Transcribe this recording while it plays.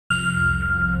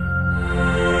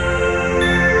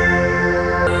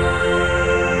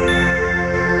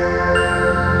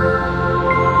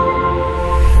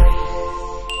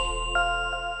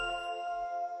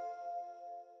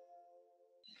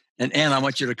and Anne, I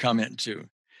want you to comment too.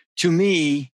 To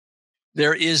me,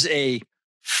 there is a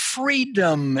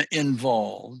freedom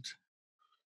involved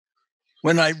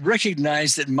when I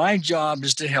recognize that my job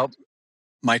is to help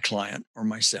my client or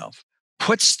myself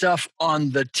put stuff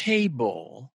on the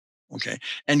table, okay,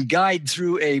 and guide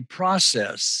through a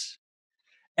process.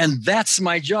 And that's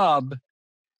my job,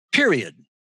 period.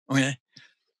 Okay.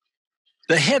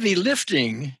 The heavy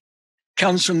lifting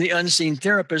comes from the unseen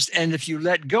therapist. And if you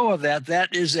let go of that,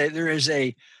 there is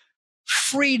a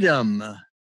freedom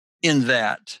in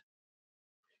that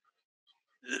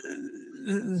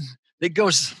that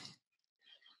goes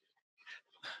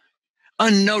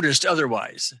unnoticed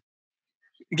otherwise.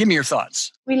 Give me your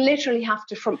thoughts. We literally have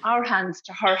to, from our hands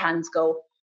to her hands, go,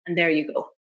 and there you go.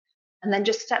 And then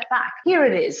just step back. Here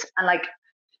it is. And like,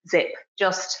 zip,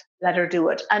 just let her do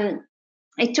it. And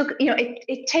it took,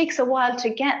 it takes a while to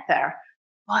get there,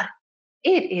 but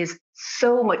it is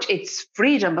so much, it's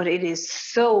freedom, but it is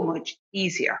so much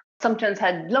easier. Sometimes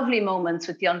had lovely moments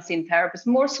with the unseen therapist,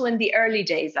 more so in the early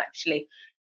days, actually.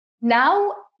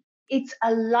 Now it's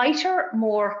a lighter,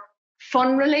 more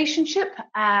fun relationship.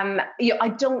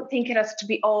 I don't think it has to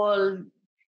be all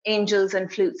angels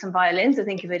and flutes and violins. I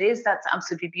think if it is, that's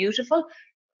absolutely beautiful.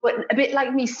 But a bit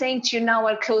like me saying to you now,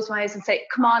 I'll close my eyes and say,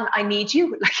 "Come on, I need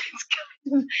you." Like it's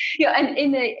kind of,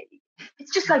 and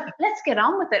it's just like, let's get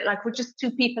on with it. Like we're just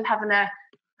two people having a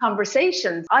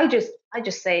conversation. I just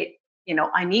say,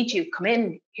 I need you. Come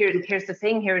in. Here's the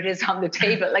thing. Here it is on the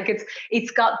table. Like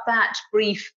it's got that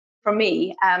brief for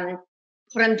me.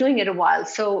 But I'm doing it a while,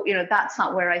 so that's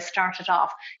not where I started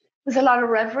off. There's a lot of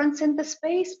reverence in the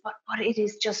space, but it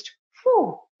is just,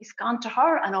 it's gone to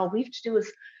her, and all we have to do is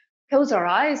close our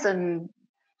eyes, and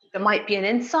there might be an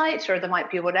insight or there might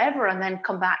be whatever, and then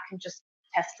come back and just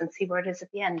test and see where it is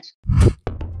at the end.